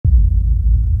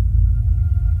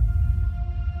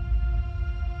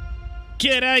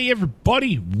G'day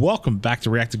everybody, welcome back to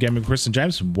Reactive Gaming with Chris and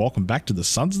James, and welcome back to the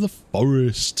Sons of the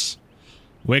Forest.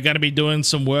 We're going to be doing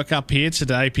some work up here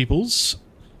today, peoples.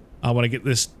 I want to get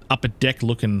this upper deck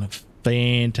looking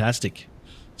fantastic.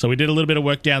 So we did a little bit of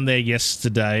work down there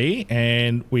yesterday,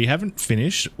 and we haven't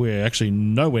finished. We're actually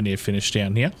nowhere near finished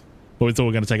down here. But we thought we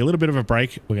were going to take a little bit of a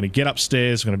break. We're going to get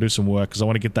upstairs, we're going to do some work, because I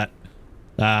want to get that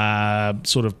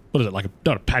sort of, what is it, like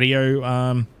not a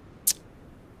patio,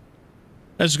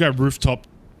 let's just go rooftop.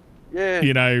 Yeah.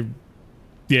 You know,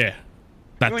 yeah,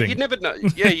 that thing. You never know.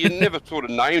 Yeah, you never sort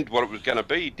of named what it was going to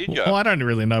be, did you? Well, I don't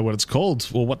really know what it's called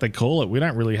or what they call it. We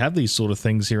don't really have these sort of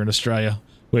things here in Australia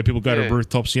where people go to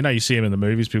rooftops. You know, you see them in the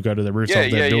movies. People go to the rooftop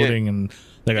of their building and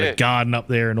they got a garden up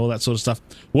there and all that sort of stuff.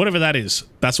 Whatever that is,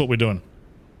 that's what we're doing.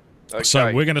 Okay. So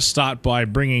we're going to start by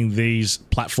bringing these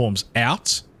platforms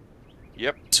out.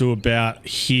 Yep. To about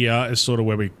here is sort of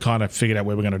where we kind of figured out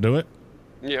where we're going to do it.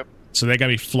 Yep. So they're going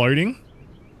to be floating.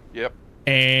 Yep.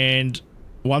 And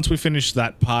once we finish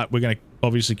that part, we're going to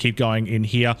obviously keep going in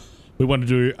here. We want to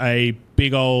do a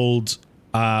big old,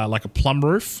 like a plum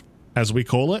roof, as we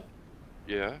call it.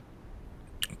 Yeah.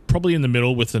 Probably in the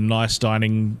middle with the nice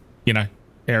dining, you know,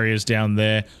 areas down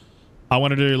there. I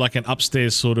want to do like an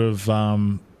upstairs sort of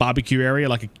barbecue area,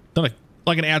 like like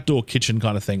an outdoor kitchen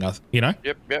kind of thing, you know?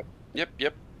 Yep, yep, yep,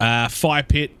 yep. Fire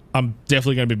pit. I'm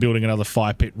definitely going to be building another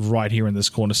fire pit right here in this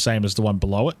corner, same as the one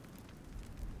below it.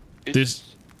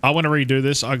 I want to redo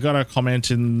this. I got a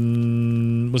comment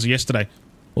in, was it yesterday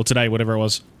or today, whatever it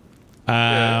was,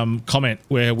 comment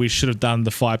where we should have done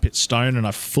the fire pit stone, and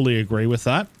I fully agree with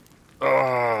that.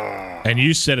 And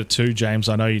you said it too, James.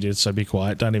 I know you did, so be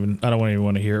quiet. I don't even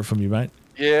want to hear it from you, mate.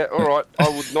 Yeah, all right. I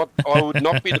would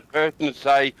not be the person to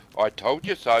say I told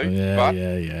you so.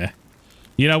 Yeah.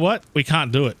 You know what? We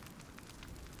can't do it.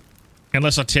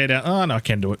 Unless I tear down... Oh, no, I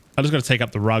can do it. I just got to take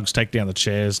up the rugs, take down the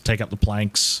chairs, take up the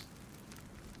planks.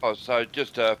 Oh, so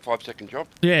just a 5-second job?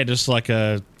 Yeah, just like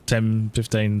a 10,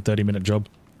 15, 30-minute job.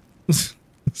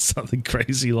 Something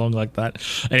crazy long like that.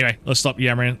 Anyway, let's stop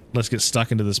yammering. Let's get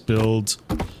stuck into this build.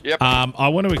 Yep. I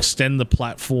want to extend the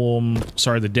platform...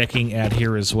 Sorry, the decking out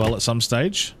here as well at some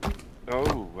stage.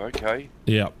 Oh, okay.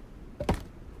 Yep.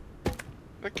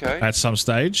 Okay. At some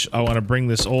stage. I want to bring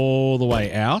this all the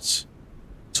way out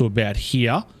to about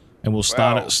here, and we'll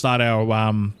start our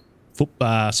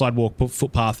sidewalk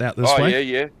footpath out this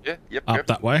way. Yep. Up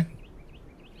that way.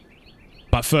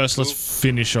 But first, let's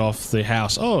finish off the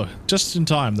house. Oh, just in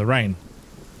time, the rain.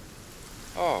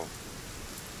 Oh,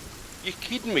 you're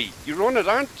kidding me? You're on it,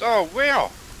 aren't? Oh, wow.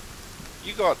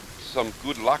 You got some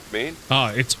good luck, man. Oh,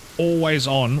 it's always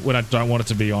on when I don't want it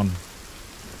to be on.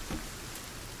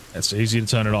 It's easy to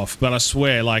turn it off, but I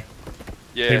swear, like,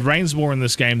 it rains more in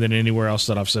this game than anywhere else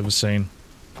that I've ever seen.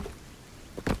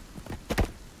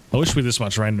 I wish we had this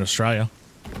much rain in Australia.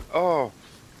 Oh.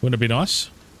 Wouldn't it be nice?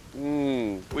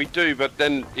 We do, but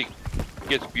then it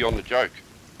gets beyond the joke.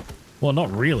 Well,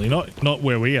 not really. Not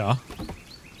where we are.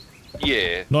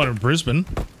 Yeah. Not in Brisbane.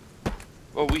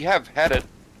 Well, we have had it.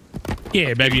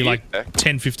 Yeah, maybe like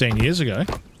 10, 15 years ago.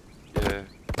 Yeah.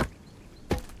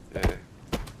 Yeah.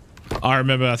 I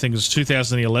remember, I think it was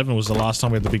 2011 was the last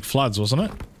time we had the big floods, wasn't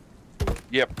it?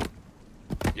 Yep.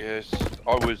 Yes.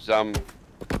 I was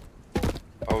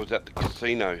at the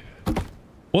casino.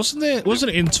 Wasn't it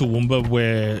in Toowoomba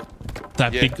where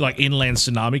that big, like, inland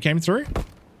tsunami came through?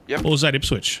 Yep. Or was that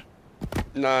Ipswich?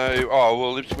 No. Oh,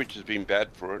 well, Ipswich has been bad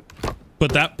for it.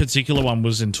 But that particular one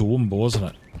was in Toowoomba, wasn't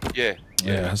it? Yeah.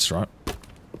 Yeah, that's right.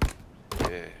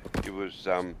 Yeah. It was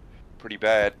pretty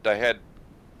bad. They had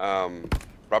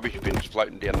rubbish bins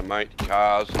floating down the main,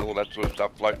 cars and all that sort of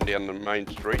stuff floating down the main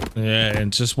street. Yeah,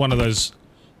 and just one of those...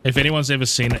 If anyone's ever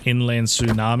seen an inland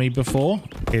tsunami before,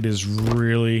 it is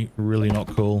really, really not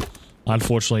cool.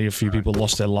 Unfortunately, a few people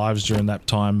lost their lives during that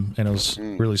time, and it was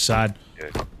really sad. Yeah.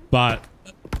 But,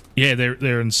 yeah,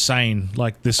 they're insane.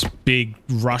 Like, this big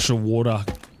rush of water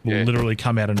will literally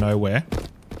come out of nowhere.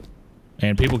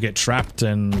 And people get trapped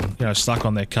and, you know, stuck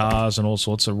on their cars and all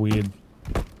sorts of weird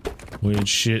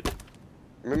shit.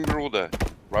 Remember all the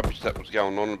rubbish that was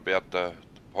going on about the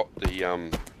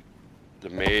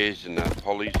mayors and the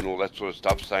pollies and all that sort of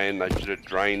stuff, saying they should have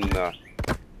drained the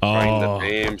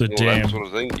dams and all that sort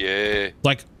of thing? Yeah.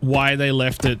 Like, why they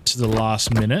left it to the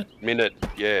last minute?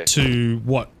 Yeah. To,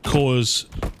 what, cause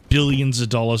billions of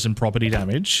dollars in property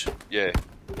damage? Yeah.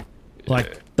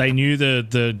 Like, they knew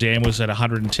the dam was at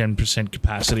 110%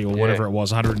 capacity or whatever it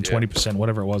was, 120%,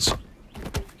 whatever it was.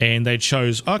 And they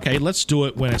chose, okay, let's do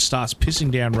it when it starts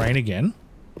pissing down rain again.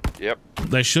 Yep.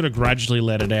 They should have gradually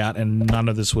let it out, and none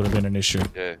of this would have been an issue.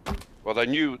 Yeah. Well, they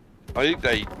knew. I think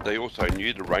they also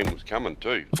knew the rain was coming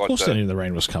too. Of course, they knew the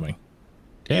rain was coming.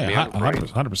 Yeah, amount of rain.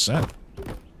 100%.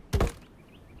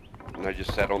 And they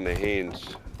just sat on their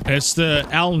hands. It's the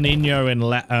El Nino and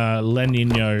La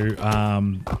Nino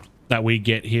that we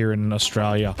get here in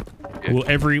Australia. Yeah. Well,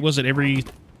 every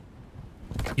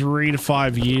 3 to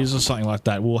 5 years or something like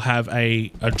that, we'll have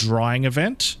a drying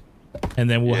event, and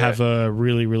then we'll have a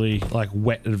really, really like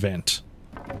wet event.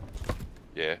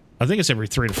 Yeah. I think it's every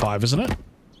 3 to 5, isn't it?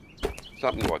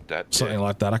 Something like that. Something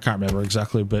like that. I can't remember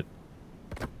exactly, but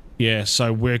yeah,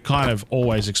 so we're kind of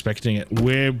always expecting it.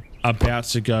 We're about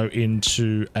to go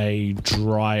into a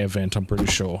dry event, I'm pretty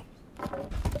sure.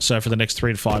 So for the next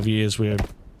 3 to 5 years, we're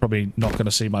probably not going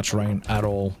to see much rain at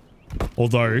all.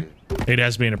 Although it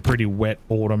has been a pretty wet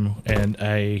autumn and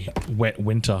a wet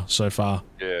winter so far.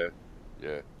 Yeah.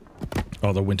 Yeah.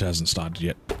 Oh, the winter hasn't started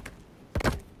yet.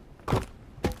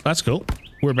 That's cool.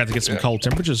 We're about to get some cold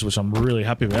temperatures, which I'm really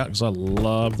happy about because I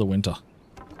love the winter.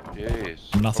 Yes.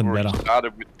 Nothing better.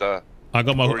 Started with the. I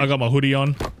got my hoodie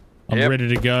on. I'm ready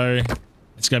to go.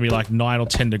 It's gonna be like 9 or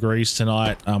 10 degrees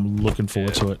tonight. I'm looking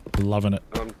forward to it. Loving it.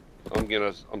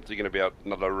 I'm thinking about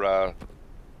another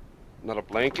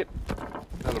blanket.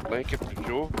 Another blanket for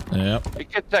sure. Yep.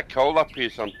 It gets that cold up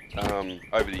here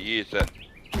over the years that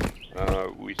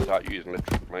we start using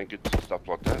electric blankets and stuff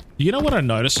like that. You know what I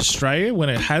noticed, Australia, when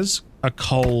it has a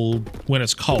cold, when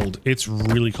it's cold, it's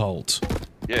really cold.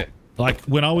 Yeah. Like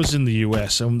when I was in the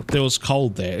US and there was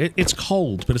cold there, it's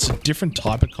cold, but it's a different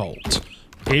type of cold.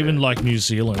 Even like New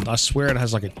Zealand, I swear it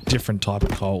has like a different type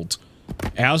of cold.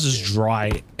 Ours is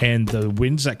dry, and the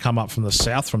winds that come up from the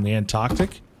south, from the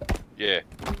Antarctic,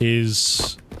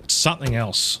 is something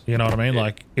else. You know what I mean?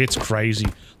 Like, it's crazy.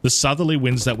 The southerly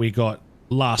winds that we got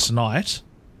last night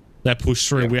that pushed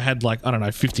through, we had like, I don't know,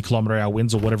 50-kilometer-hour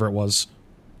winds or whatever it was.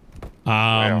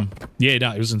 Yeah,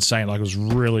 no, it was insane. Like, it was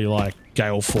really like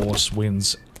gale force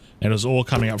winds, and it was all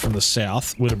coming up from the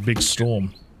south with a big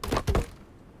storm.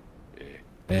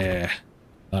 Yeah,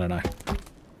 I don't know.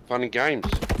 Fun and games.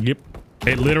 Yep.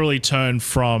 It literally turned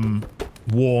from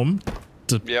warm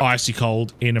to icy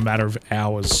cold in a matter of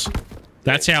hours.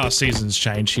 That's how our seasons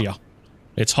change here.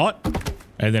 It's hot,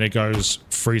 and then it goes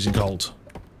freezing cold.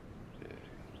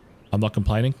 I'm not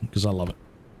complaining because I love it.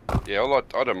 Yeah,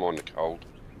 I don't mind the cold.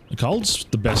 The cold's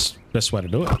the best way to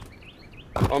do it.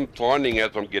 I'm finding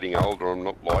as I'm getting older, I'm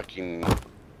not liking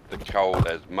the cold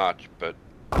as much, but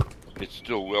it's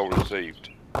still well received.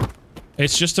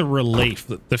 It's just a relief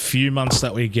that the few months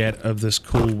that we get of this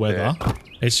cool weather,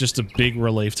 it's just a big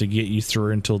relief to get you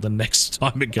through until the next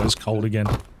time it goes cold again.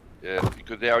 Yeah,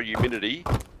 because our humidity,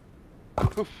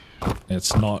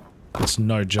 it's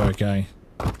no joke, eh?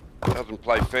 Doesn't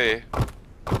play fair.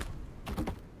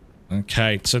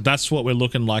 Okay, so that's what we're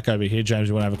looking like over here, James.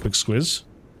 You want to have a quick squiz?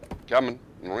 Coming.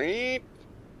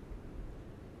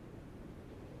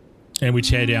 And we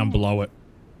tear down below it.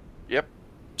 Yep.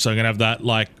 So I'm going to have that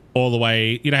like all the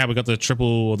way, you know how we got the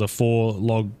triple or the 4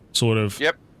 log sort of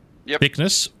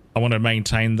thickness? I want to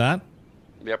maintain that.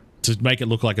 Yep. To make it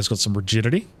look like it's got some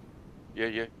rigidity.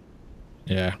 Yeah.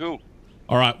 Yeah. Cool.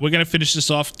 All right, we're going to finish this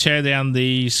off, tear down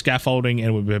the scaffolding,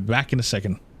 and we'll be back in a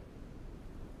second.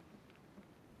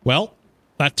 Well,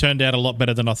 that turned out a lot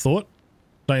better than I thought.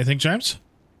 Don't you think, James?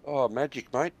 Oh,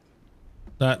 magic, mate.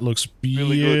 That looks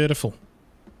beautiful.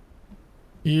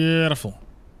 Beautiful.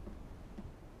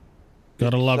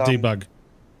 Gotta love debug.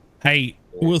 Hey,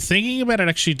 we're thinking about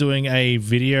actually doing a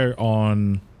video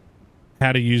on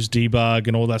how to use debug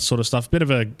and all that sort of stuff. Bit of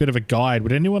a guide.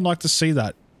 Would anyone like to see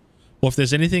that? Or if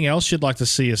there's anything else you'd like to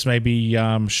see us maybe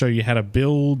show you how to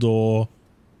build, or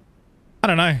I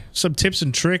don't know, some tips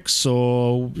and tricks,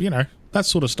 or you know, that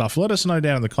sort of stuff. Let us know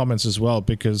down in the comments as well,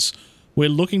 because we're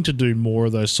looking to do more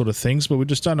of those sort of things, but we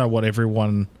just don't know what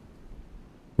everyone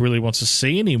really wants to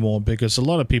see anymore, because a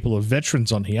lot of people are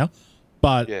veterans on here,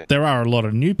 but there are a lot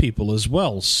of new people as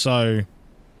well. So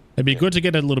it'd be good to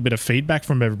get a little bit of feedback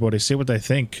from everybody, see what they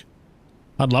think.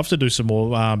 I'd love to do some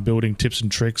more building tips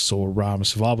and tricks, or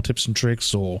survival tips and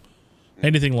tricks, or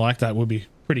anything like that. We'd be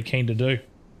pretty keen to do.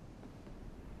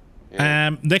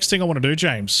 Next thing I want to do,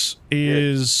 James,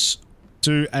 is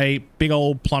do a big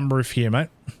old plumb roof here, mate.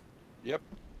 Yep.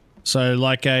 So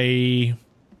like a...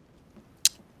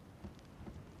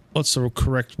 what's the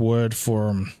correct word for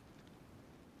them?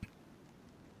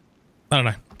 I don't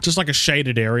know. Just like a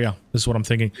shaded area is what I'm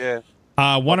thinking. Yeah.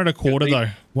 1.25 though.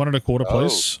 1.25,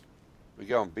 please. We're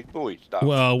going big boy stuff.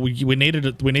 Well, we need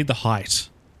the height.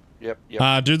 Yep.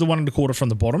 Do the 1.25 from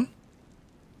the bottom.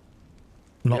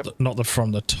 Not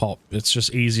from the top. It's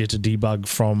just easier to debug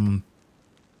from.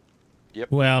 Yep.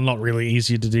 Well, not really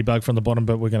easier to debug from the bottom,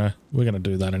 but we're gonna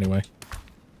do that anyway.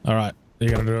 All right,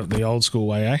 you're gonna do it the old school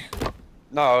way, eh?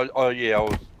 No, I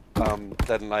was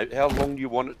that enable. How long do you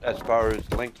want it as far as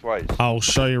lengthways? I'll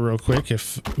show you real quick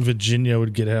if Virginia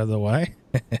would get out of the way.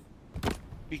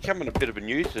 Becoming a bit of a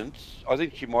nuisance. I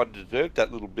think she might have deserved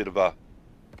that little bit of a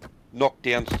knock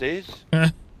downstairs.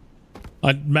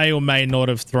 I may or may not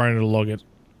have thrown a log at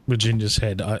Virginia's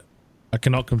head. I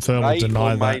cannot confirm or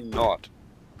deny that. May not.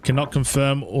 Cannot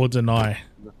confirm or deny.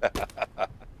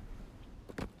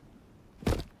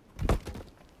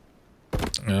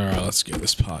 Alright, let's get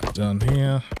this part done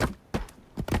here.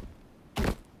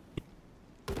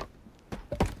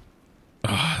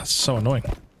 Ah, that's so annoying.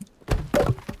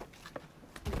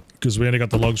 Because we only got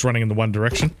the logs running in the one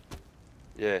direction.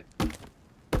 Yeah.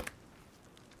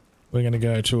 We're going to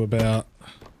go to about...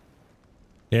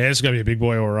 Yeah, it's going to be a big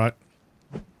boy, alright.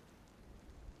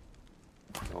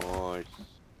 Nice.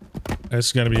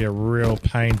 It's going to be a real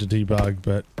pain to debug,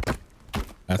 but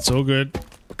that's all good.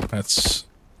 That's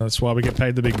why we get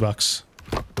paid the big bucks.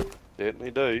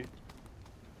 Certainly do.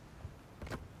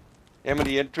 How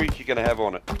many entries you going to have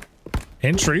on it?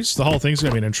 Entries? The whole thing's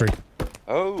going to be an entry.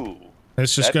 Oh.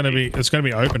 It's just going to be, it's going to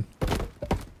be open.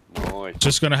 Nice.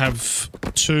 Just going to have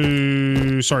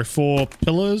 4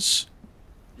 pillars.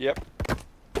 Yep.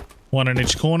 One in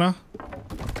each corner,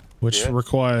 which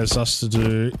requires us to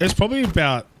do... It's probably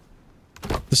about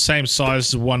the same size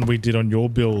as the one we did on your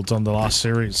build on the last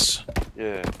series.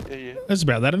 Yeah. It's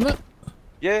about that, isn't it?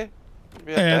 Yeah.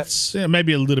 Yeah, it's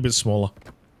maybe a little bit smaller.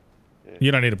 Yeah.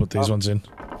 You don't need to put these ones in.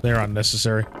 They're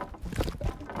unnecessary.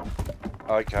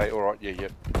 Okay, alright, yeah.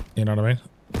 You know what I mean?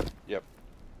 Yep.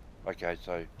 Okay,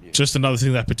 so, yeah. Just another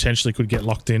thing that potentially could get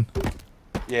locked in.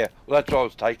 Yeah, well that's why I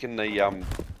was taking the,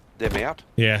 them out.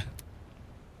 Yeah.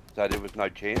 So there was no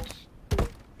chance.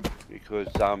 Because,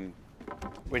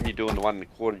 when you're doing the 1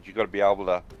 1/4, you've got to be able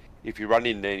to, if you run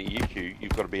into any issue,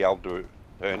 you've got to be able to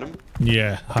turn them.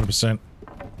 Yeah, 100%.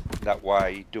 That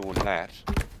way, doing that,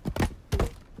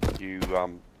 you,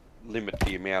 limit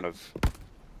the amount of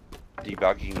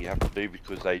debugging you have to do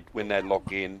because when they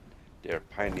lock in, they're a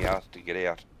pain in the ass to get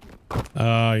out.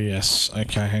 Yes.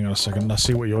 Okay, hang on a second. I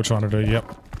see what you're trying to do.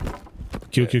 Yep.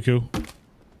 Cool.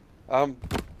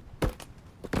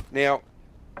 Now,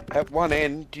 at one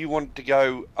end, do you want to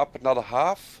go up another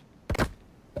half?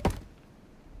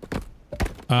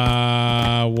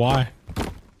 Why?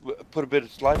 Put a bit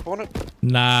of slope on it?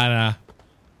 Nah.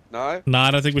 No? No,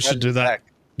 I don't think we should do that. Back.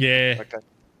 Yeah. Okay.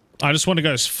 I just want to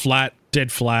go flat,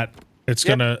 dead flat. It's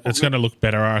gonna look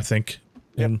better, I think,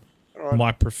 in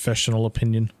my professional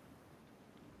opinion.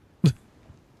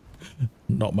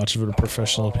 Not much of a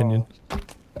professional opinion.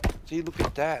 See, look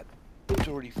at that. It's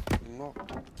already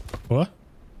locked. What?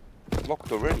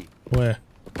 Locked already. Where?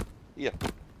 Yeah.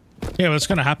 Yeah, well, it's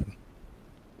gonna happen.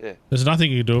 Yeah. There's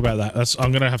nothing you can do about that.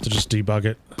 I'm gonna have to just debug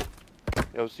it.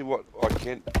 Yeah, see what I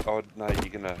can't. Oh no, you're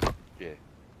gonna. Yeah.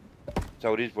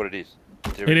 So it is what it is.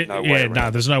 There is no way around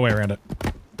it. There's no way around it.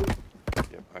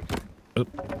 Yep.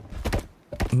 Okay.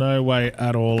 No way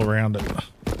at all around it.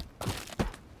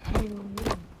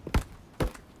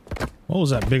 What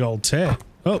was that big old tear?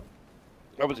 Oh.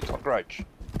 That was a cockroach.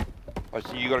 I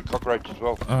see you got a cockroach as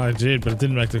well. I did, but it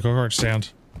didn't make the cockroach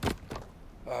sound.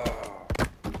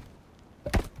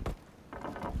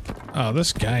 Oh,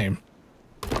 this game.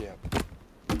 Yeah.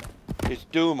 It's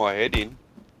doing my head in.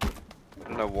 I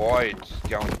don't know why it's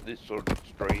going to this sort of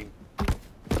extreme.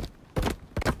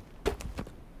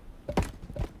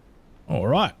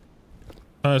 Alright.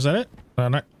 Is that it?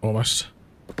 No, almost.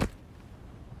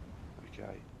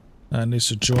 Okay. Needs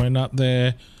to join up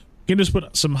there. You can just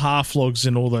put some half logs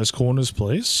in all those corners,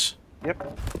 please.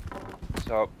 Yep.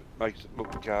 So it makes it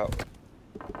look,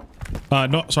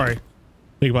 sorry.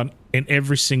 Big one. In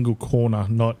every single corner,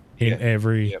 not in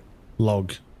every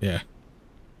log. Yeah.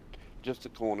 Just the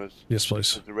corners. Yes,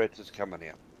 please. The rest is coming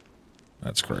out.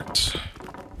 That's correct.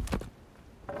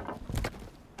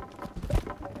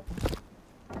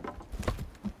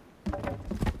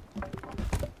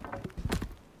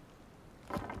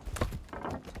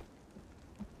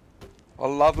 I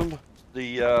love them.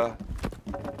 The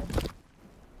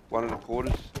 1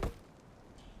 1/4,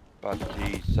 but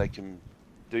geez, they can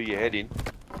do your head in.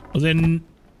 Well, then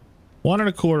 1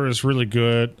 1/4 is really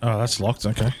good. Oh, that's locked.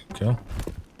 Okay, cool.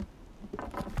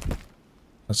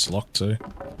 That's locked too.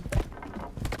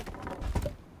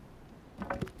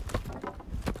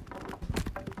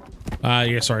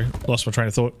 Yeah, sorry, lost my train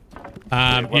of thought.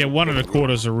 Yeah, 1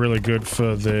 1/4s are really good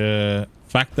for the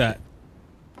fact that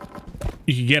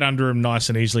you can get under them nice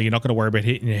and easily. You're not going to worry about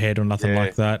hitting your head or nothing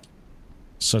like that.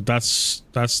 So that's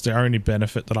the only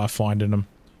benefit that I find in them.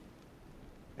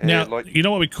 Yeah, now, you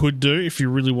know what we could do if you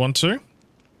really want to?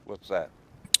 What's that?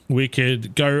 We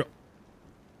could go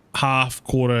half,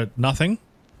 quarter, nothing.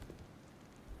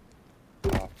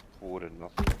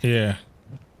 nothing. Yeah.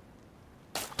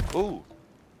 Ooh.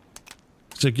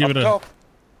 So give Up it a... top.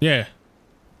 Yeah.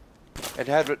 And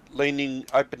have it leaning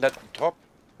open at the top.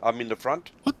 I'm in the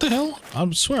front. What the hell? I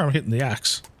swear I'm hitting the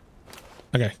axe.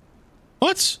 Okay.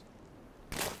 What?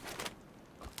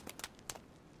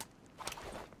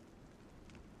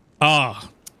 Ah.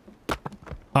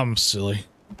 I'm silly.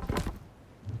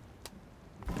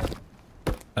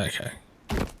 Okay.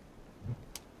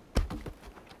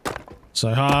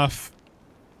 So half.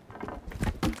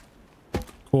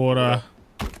 Quarter.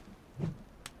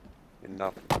 And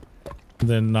nothing.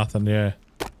 Then nothing, yeah.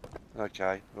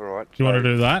 Okay, alright. Do you want to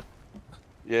do that?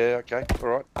 Yeah, okay,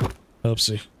 alright.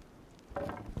 Oopsie.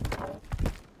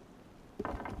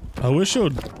 I wish I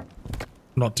would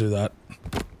not do that.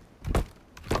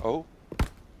 Oh?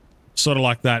 Sort of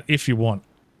like that, if you want.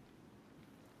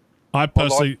 I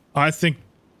personally, I think,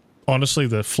 honestly,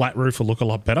 the flat roof will look a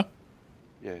lot better.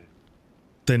 Yeah.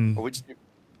 Than... Or you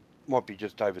might be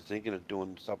just overthinking it,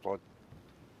 doing stuff like...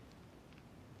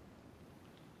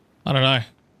 I don't know.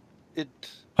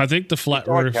 I think the flat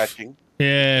roof... Eye-catching.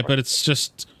 Yeah, but it's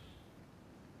just...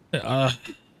 I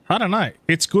don't know.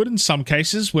 It's good in some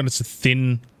cases when it's a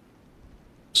thin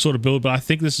sort of build, but I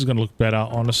think this is going to look better,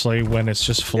 honestly, when it's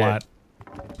just flat.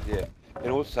 Yeah.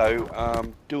 And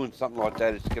also, doing something like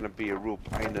that is going to be a real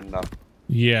pain in the...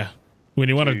 Yeah. When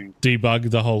you want to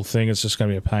debug the whole thing, it's just going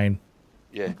to be a pain.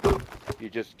 Yeah. You're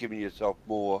just giving yourself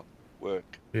more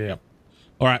work. Yeah.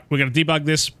 All right, we're going to debug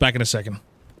this. Back in a second.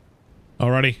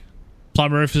 Alrighty.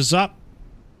 Plumb roof is up.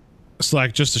 It's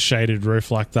like just a shaded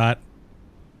roof like that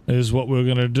is what we're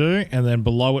going to do. And then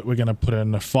below it, we're going to put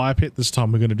in a fire pit. This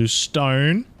time we're going to do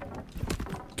stone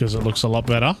because it looks a lot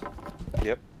better.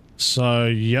 Yep. So,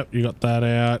 yep, you got that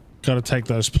out. Got to take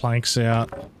those planks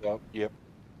out. Yep.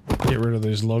 Get rid of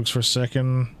these logs for a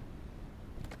second.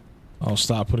 I'll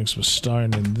start putting some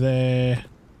stone in there.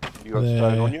 You got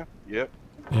stone on you? Yep.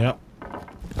 Yep.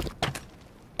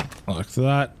 Like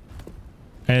that.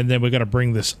 And then we're going to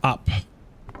bring this up.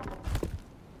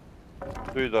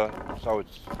 So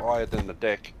it's higher than the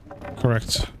deck.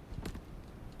 Correct.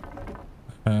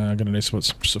 I'm going to need to put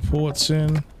some supports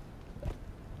in.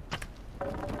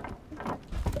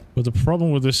 But the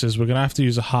problem with this is we're going to have to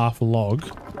use a half log.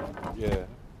 Yeah.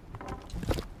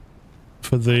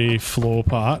 For the floor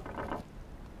part.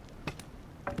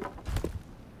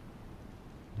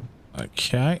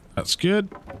 Okay, that's good.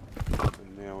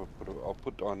 And now I'll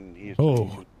put on here.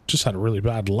 Oh, just had a really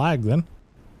bad lag then.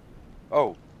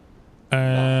 Oh.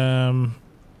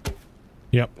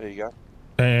 Yep. There you go.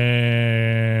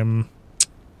 And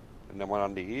then one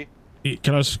under here.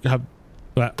 Can I just have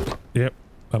that? Yep,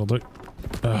 that'll do.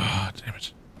 Ah, damn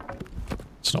it.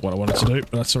 It's not what I wanted to do,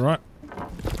 but that's alright.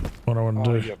 What I want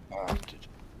to do. You bastard.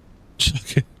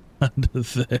 Chuck it under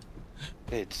there.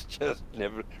 It's just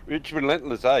never... It's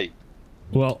relentless, eh?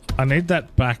 Well, I need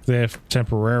that back there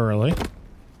temporarily.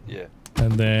 Yeah.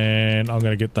 And then I'm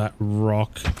going to get that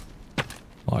rock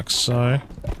like so.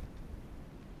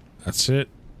 That's it.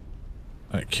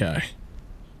 Okay.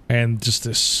 And just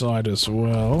this side as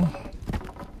well.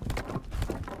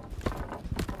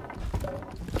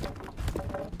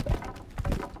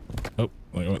 Oh,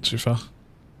 I went too far.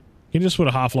 Can you just put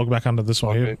a half log back under this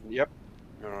one here? Yep.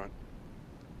 Alright.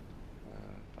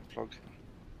 Plug.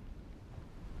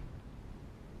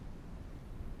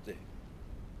 There.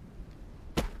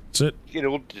 That's it. You get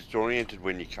all disoriented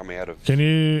when you come out of... Can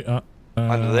you...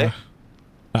 under there?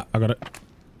 Ah, I got it.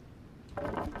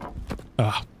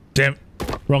 Ah, damn.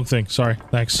 Wrong thing. Sorry.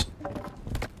 Thanks.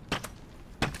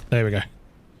 There we go.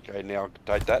 Okay, now I can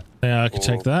take that. Now I can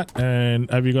take that.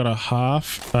 And have you got a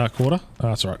half, quarter? Oh,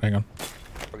 that's all right. Hang on.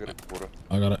 I got a quarter.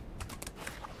 I got it.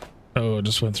 Oh, it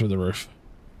just went through the roof.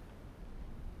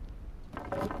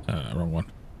 Wrong one.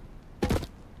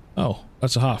 Oh,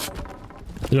 that's a half.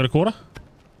 You got a quarter?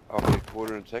 I'll get a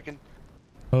quarter in a second.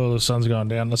 Oh, the sun's going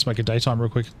down. Let's make a daytime real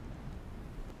quick.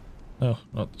 Oh,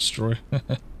 not destroy.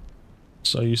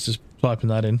 So used to piping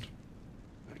that in.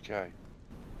 Okay.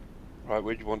 Right,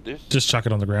 where do you want this? Just chuck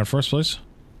it on the ground for us, please.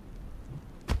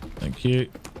 Thank you.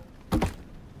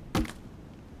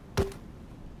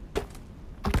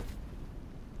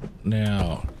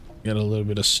 Now, get a little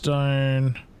bit of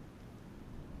stone.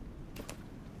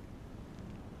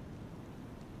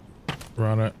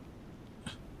 Run it.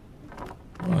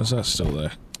 Why is that still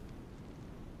there?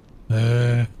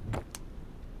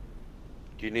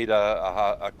 Do you need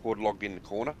a cord log in the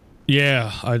corner?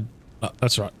 Yeah,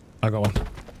 that's right. I got one.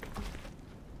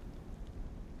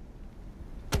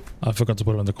 I forgot to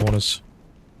put them in the corners.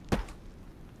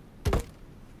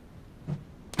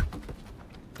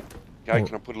 Okay,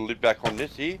 can I put a lid back on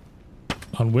this here?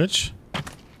 On which?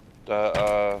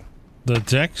 The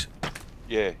deck?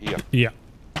 Yeah, here. Yeah.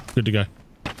 Good to go.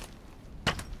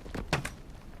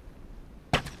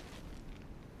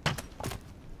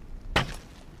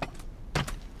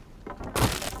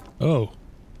 Oh.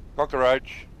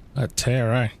 Cockroach. That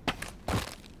tear, eh?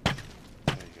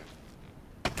 There you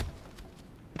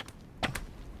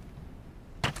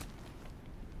go.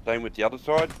 Same with the other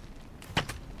side.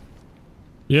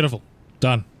 Beautiful.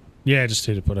 Done. Yeah, just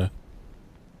need to put a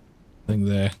thing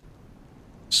there.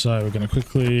 So we're going to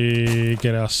quickly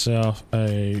get ourselves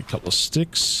a couple of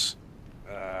sticks.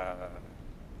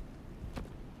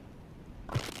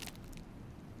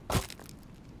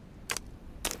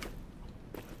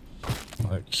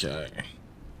 Okay.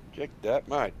 Check that,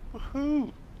 mate.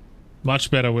 Woohoo! Much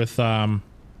better with Yeah,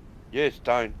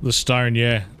 stone. the stone,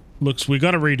 yeah. Looks, we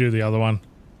got to redo the other one.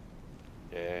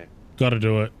 Yeah. Got to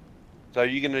do it. So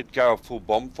you gonna go a full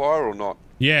bonfire or not?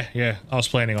 Yeah, yeah. I was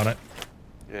planning on it.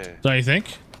 Yeah. Don't you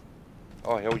think?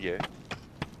 Oh hell yeah.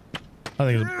 I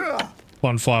think a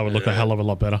bonfire would look a hell of a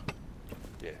lot better.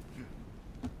 Yeah.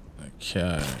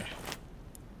 Okay.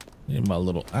 Need my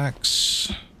little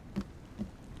axe.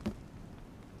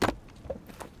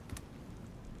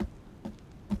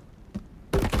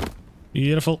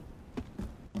 Beautiful.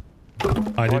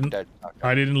 I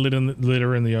didn't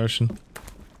litter in the ocean.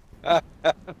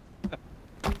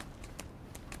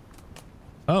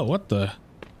 Oh, what the?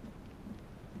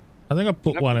 I think I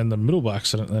put one in the middle by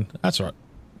accident then. That's right.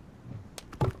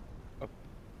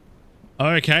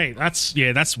 Okay,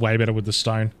 that's way better with the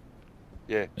stone.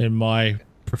 Yeah. In my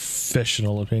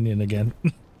professional opinion again.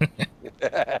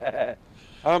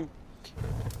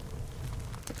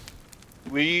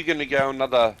 Were you gonna go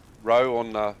another row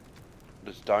on the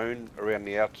stone around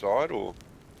the outside, or?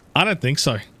 I don't think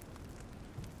so.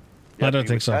 I don't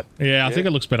think so. Yeah, I think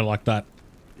it looks better like that.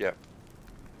 Yeah.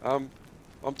 I'm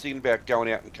thinking about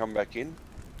going out and come back in.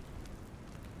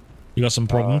 You got some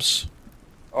problems?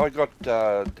 I got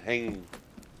hanging,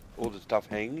 all the stuff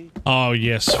hanging. Oh,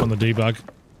 yes, from the debug.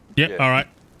 Yep, Yeah. alright.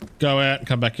 Go out and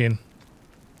come back in.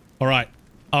 Alright.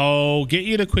 I'll get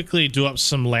you to quickly do up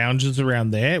some lounges around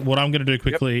there. What I'm going to do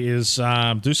quickly is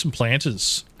do some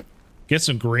planters. Get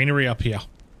some greenery up here.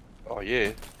 Oh,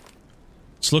 yeah.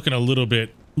 It's looking a little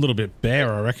bit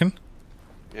bare, I reckon.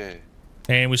 Yeah.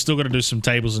 And we still got to do some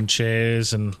tables and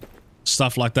chairs and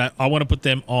stuff like that. I want to put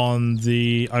them on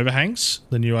the overhangs,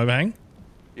 the new overhang.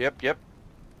 Yep.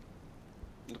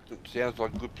 Sounds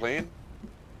like a good plan.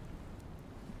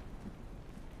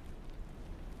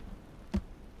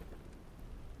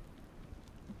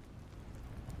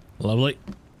 Lovely.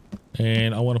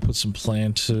 And I want to put some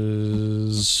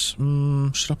planters.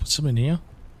 Should I put some in here?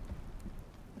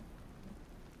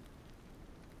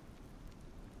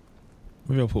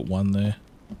 Maybe I'll put one there.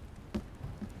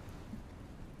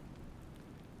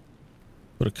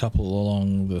 Put a couple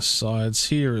along the sides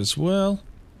here as well.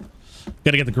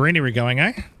 Got to get the greenery going,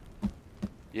 eh?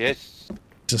 Yes.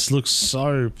 Just looks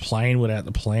so plain without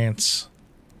the plants.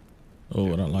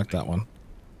 Oh, I don't like that one.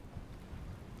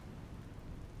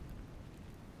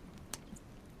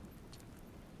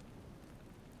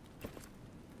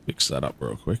 Fix that up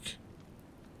real quick.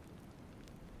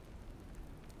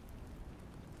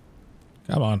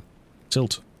 Come on.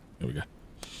 Tilt. There we go.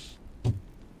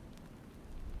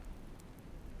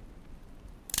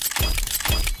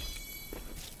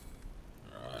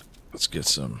 Alright. Let's get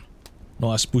some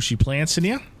nice bushy plants in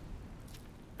here.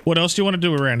 What else do you want to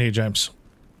do around here, James?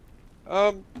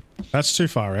 That's too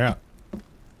far out.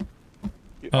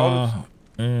 I've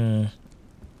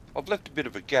left a bit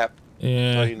of a gap.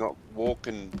 Yeah. So you're not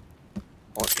walking in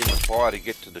the fire to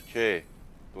get to the chair,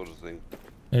 sort of thing.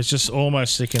 It's just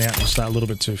almost sticking out just that a little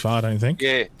bit too far, don't you think?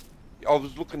 Yeah. I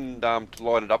was looking to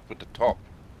line it up with the top,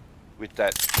 with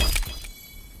that.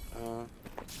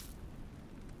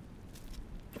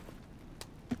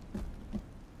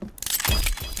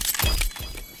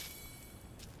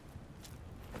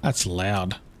 That's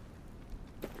loud.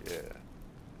 Yeah.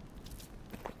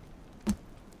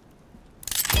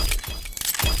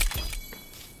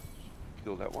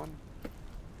 Kill that one.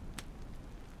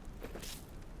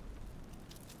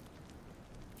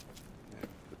 Yeah,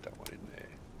 put that one in there.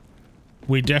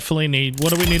 We definitely need...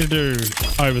 What do we need to do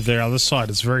over there? Other side.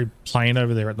 It's very plain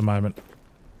over there at the moment.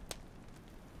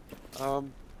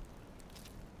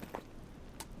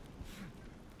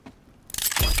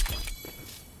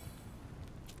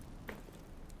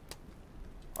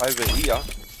 Over here.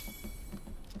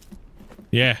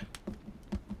 Yeah.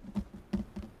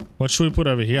 What should we put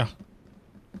over here?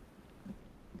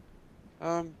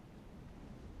 How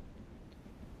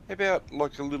about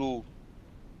like a little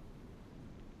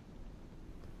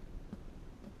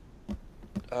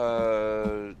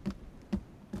a,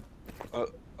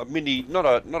 a mini, not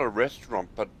a restaurant,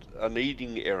 but an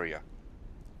eating area.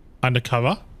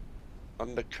 Undercover?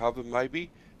 Undercover, maybe.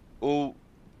 Or,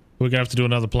 We're going to have to do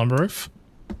another plumber roof?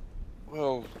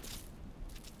 well,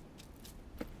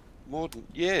 more than,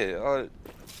 yeah,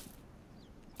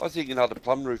 I think another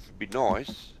plum roof would be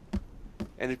nice.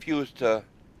 And if you was to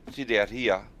sit out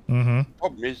here, Mm-hmm. the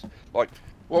problem is, like,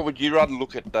 what would you rather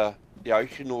look at, the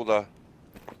ocean or the,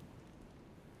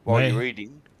 while you're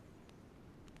eating?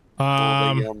 Or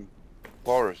the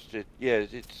forest?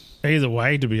 It's Either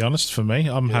way, to be honest, for me,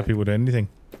 I'm happy with anything.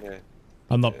 yeah,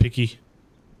 I'm not picky.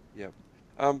 yeah.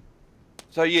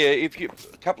 So yeah, if you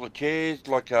a couple of chairs,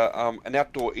 like an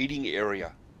outdoor eating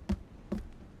area.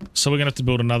 So we're gonna have to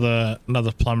build another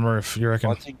plum roof, you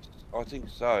reckon? I think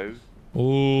so.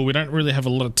 Oh, we don't really have a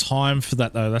lot of time for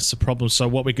that though. That's the problem. So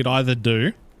what we could either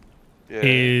do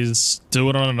is do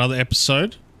it on another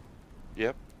episode.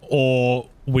 Yep. Or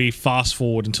we fast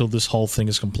forward until this whole thing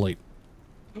is complete.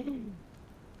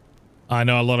 I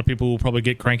know a lot of people will probably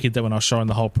get cranky that when I was showing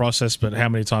the whole process, but how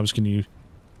many times can you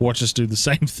watch us do the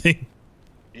same thing?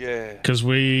 Yeah. Because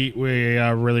we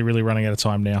are really, really running out of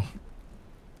time now.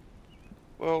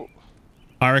 Well,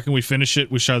 I reckon we finish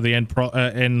it. We show the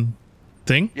end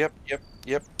thing. Yep.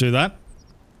 Do that?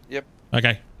 Yep.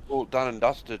 Okay. All done and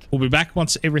dusted. We'll be back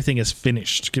once everything is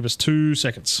finished. Give us 2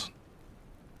 seconds.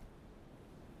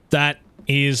 That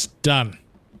is done.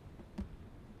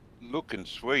 Looking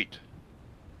sweet.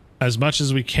 As much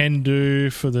as we can do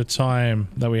for the time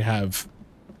that we have.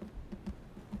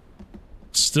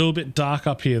 Still a bit dark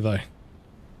up here though.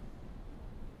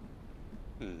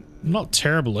 Not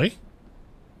terribly.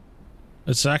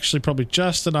 It's actually probably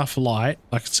just enough light,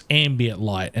 like it's ambient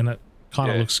light, and it kind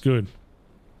of looks good.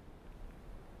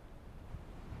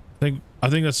 I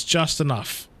think that's just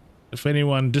enough. If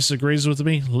anyone disagrees with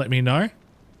me, let me know.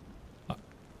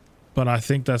 But I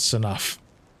think that's enough.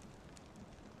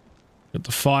 Got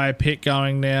the fire pit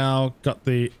going now. Got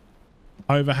the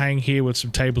overhang here with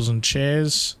some tables and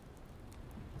chairs.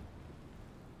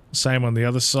 Same on the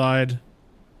other side.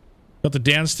 Got the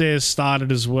downstairs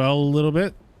started as well a little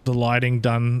bit. The lighting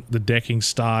done. The decking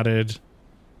started.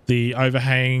 The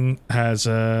overhang has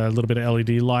a little bit of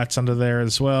LED lights under there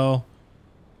as well.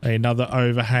 Another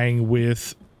overhang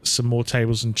with some more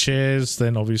tables and chairs.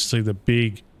 Then obviously the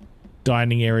big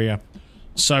dining area.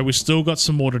 So we still got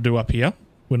some more to do up here.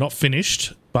 We're not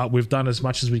finished, but we've done as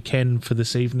much as we can for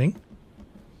this evening.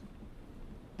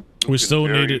 We still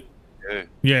need it.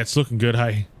 Yeah, it's looking good,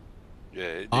 hey? Yeah,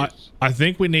 it is. I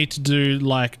think we need to do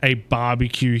like a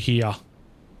barbecue here.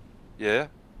 Yeah?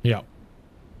 Yeah.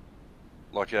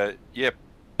 Like a, yep.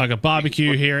 Like a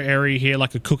barbecue here, area here,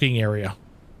 like a cooking area.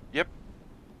 Yep.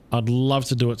 I'd love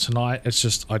to do it tonight. It's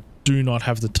just I do not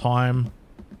have the time.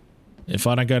 If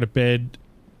I don't go to bed,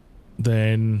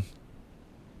 then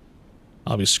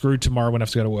I'll be screwed tomorrow when I have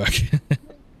to go to work.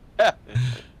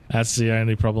 That's the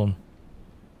only problem.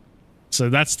 So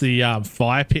that's the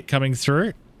fire pit coming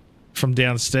through from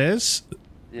downstairs.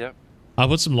 Yep. I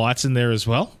put some lights in there as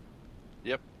well.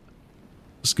 Yep.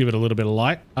 Just give it a little bit of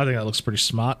light. I think that looks pretty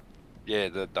smart. Yeah,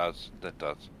 that does. That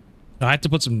does. I had to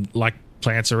put some like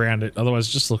plants around it. Otherwise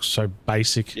it just looks so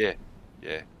basic. Yeah.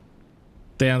 Yeah.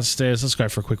 Downstairs. Let's go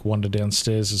for a quick wander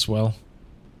downstairs as well.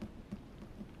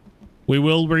 We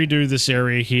will redo this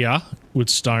area here with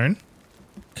stone.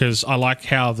 Because I like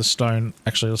how the stone...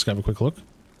 Actually, let's go have a quick look.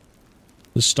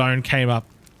 The stone came up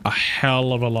a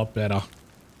hell of a lot better.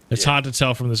 It's hard to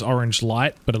tell from this orange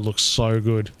light, but it looks so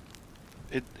good.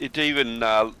 It even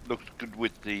looks good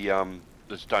with the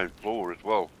stone floor as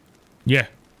well. Yeah.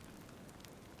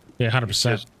 Yeah,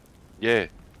 100%. Yeah.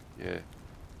 Yeah.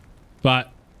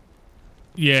 But,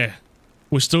 yeah,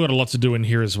 we've still got a lot to do in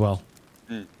here as well.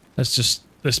 That's just...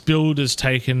 This build has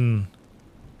taken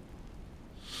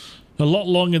a lot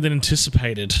longer than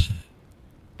anticipated.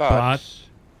 But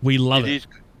we love it.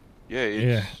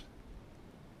 Yeah.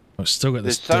 I've still got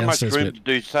this. There's so much room to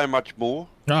do so much more.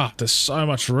 There's so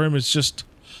much room. It's just,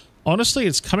 honestly,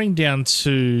 it's coming down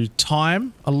to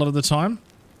time a lot of the time.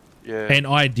 Yeah. And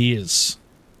ideas.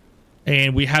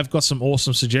 And we have got some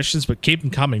awesome suggestions, but keep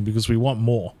them coming because we want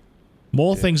more.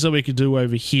 More things that we could do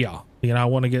over here. You know, I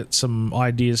want to get some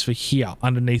ideas for here,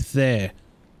 underneath there.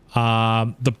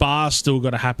 The bar's still got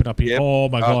to happen up here. Yep. Oh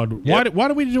my God. Yep. Why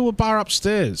do we do a bar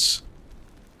upstairs?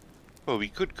 Well, we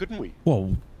could, couldn't we?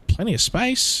 Well, plenty of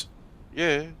space.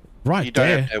 Yeah. Right you don't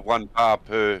there. Have to have one bar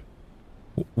per...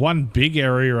 One big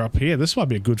area up here. This might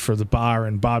be good for the bar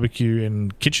and barbecue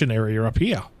and kitchen area up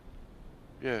here.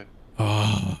 Yeah.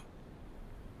 Oh.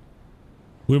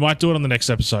 We might do it on the next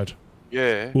episode.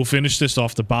 Yeah. We'll finish this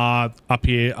off, the bar up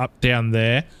here, up down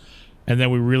there, and then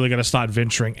we're really going to start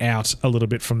venturing out a little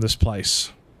bit from this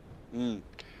place. Mm.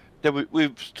 Then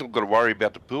we've still got to worry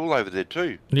about the pool over there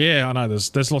too. Yeah, I know.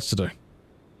 There's lots to do.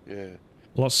 Yeah.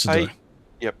 Lots to do.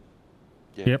 Yep.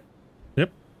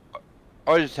 Yep.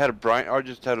 I just had a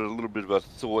little bit of a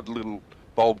thought. A little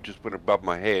bulb just went above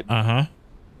my head.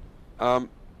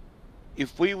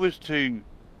 If we was to, do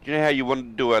you know how you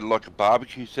wanted to do like a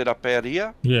barbecue setup out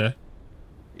here? Yeah.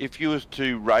 If you was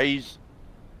to raise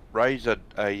an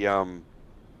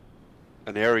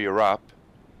area up,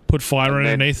 put fire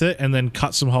underneath it, and then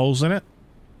cut some holes in it.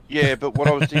 Yeah, but what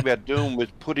I was thinking about doing was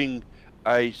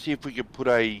see if we could put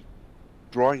a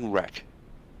drying rack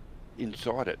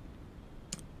inside it.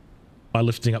 By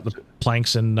lifting up the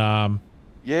planks and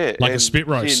yeah, like a spit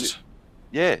roast.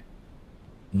 Yeah.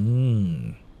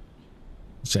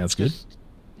 Sounds good.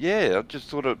 Yeah, I just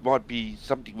thought it might be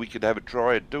something we could have a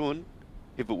try at doing.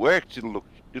 If it works, it'll look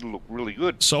really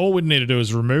good. So all we need to do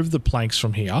is remove the planks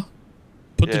from here,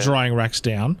 put the drying racks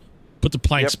down, put the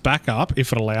planks back up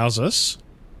if it allows us.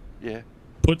 Yeah.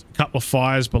 Put a couple of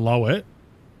fires below it.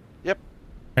 Yep.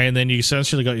 And then you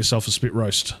essentially got yourself a spit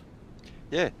roast.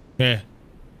 Yeah. Yeah.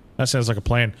 That sounds like a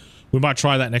plan. We might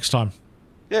try that next time.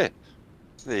 Yeah.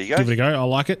 There you go. Give it a go. I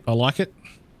like it. I like it.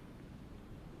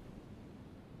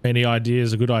 Any idea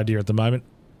is a good idea at the moment.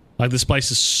 Like, this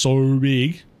place is so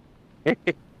big.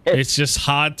 It's just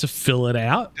hard to fill it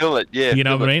out. Fill it, yeah. You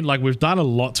know what I mean? Like, we've done a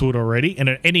lot to it already, and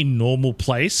at any normal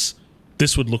place,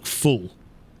 this would look full.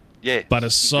 Yeah. But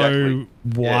it's so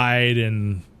wide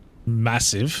and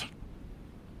massive.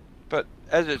 But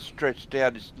as it's stretched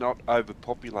out, it's not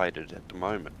overpopulated at the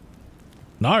moment.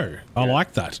 No, I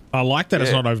like that. I like that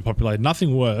it's not overpopulated.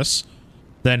 Nothing worse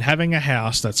than having a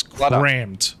house that's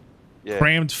crammed. Yeah.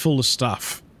 Crammed full of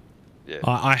stuff. Yeah.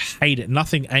 I hate it.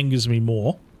 Nothing angers me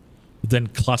more than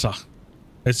clutter.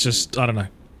 It's just, I don't know.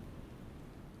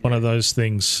 One of those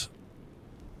things.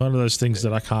 One of those things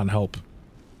that I can't help.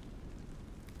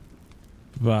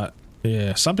 But,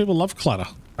 yeah, some people love clutter.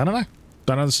 I don't know.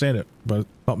 Don't understand it, but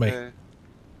not me. Yeah.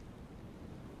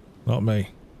 Not me.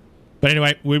 But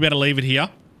anyway, we better leave it here.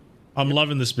 I'm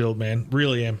loving this build, man.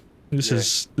 Really am.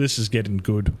 This is getting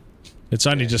good. It's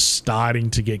only just starting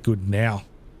to get good now.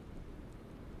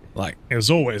 Like, it was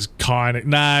always kind of...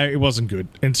 No, it wasn't good.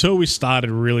 Until we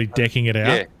started really decking it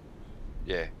out.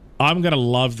 Yeah. I'm going to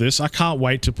love this. I can't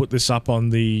wait to put this up on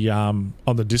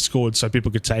the Discord so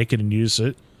people could take it and use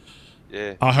it.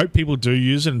 Yeah. I hope people do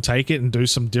use it and take it and do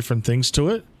some different things to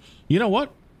it. You know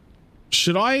what?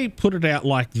 Should I put it out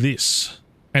like this?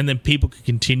 And then people can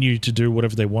continue to do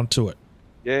whatever they want to it.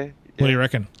 Yeah. What do you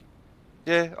reckon?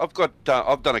 Yeah, I've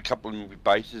done a couple of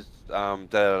bases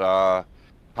that are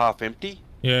half empty.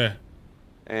 Yeah.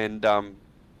 And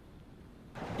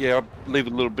yeah, I leave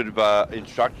a little bit of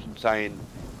instruction saying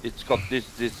it's got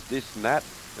this, and that,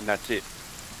 and that's it.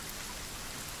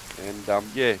 And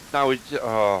yeah, no, it's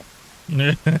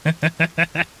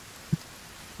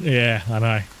yeah, I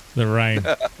know. The rain.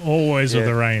 Always with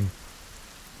the rain.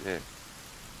 Yeah.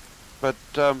 But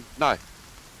no,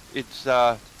 it's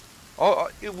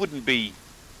it wouldn't be.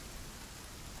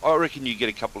 I reckon you get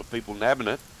a couple of people nabbing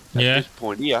it at this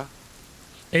point here.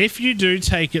 If you do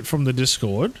take it from the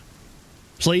Discord,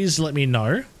 please let me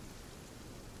know.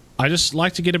 I just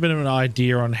like to get a bit of an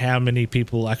idea on how many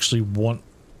people actually want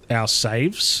our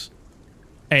saves.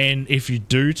 And if you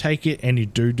do take it and you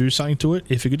do something to it,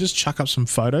 if you could just chuck up some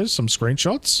photos, some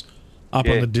screenshots up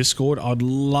on the Discord, I'd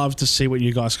love to see what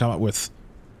you guys come up with.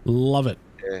 Love it.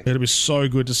 Yeah. It'll be so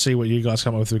good to see what you guys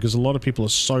come up with because a lot of people are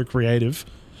so creative.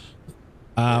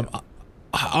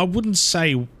 I wouldn't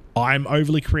say I'm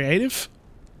overly creative.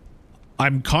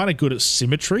 I'm kind of good at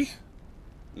symmetry.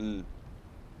 I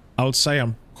would say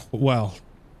well,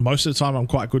 most of the time I'm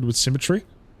quite good with symmetry.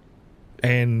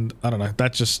 And I don't know,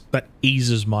 that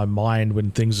eases my mind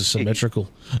when things are symmetrical.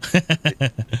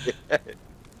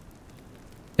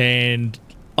 And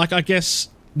like, I guess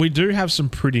we do have some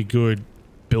pretty good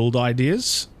build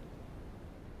ideas,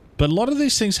 but a lot of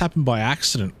these things happen by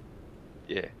accident.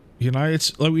 Yeah. You know,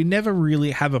 it's like we never really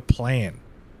have a plan.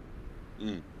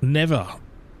 Never.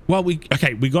 Well, we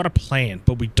got a plan,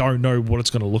 but we don't know what it's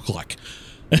going to look like.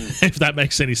 If that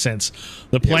makes any sense.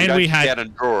 The plan we had...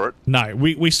 and draw it. No,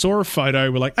 we saw a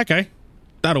photo. We're like, okay,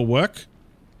 that'll work.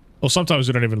 Or sometimes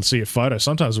we don't even see a photo.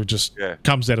 Sometimes it just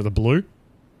comes out of the blue.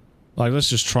 Like, let's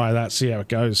just try that, see how it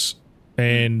goes.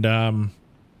 And,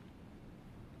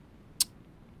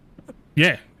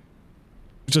 yeah.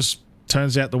 It just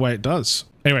turns out the way it does.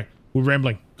 Anyway, we're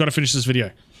rambling. Got to finish this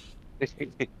video.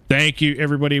 Thank you,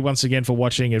 everybody, once again for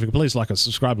watching. If you could please like and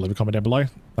subscribe, leave a comment down below.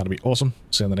 That'll be awesome.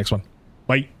 See you on the next one.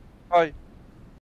 Bye. Bye.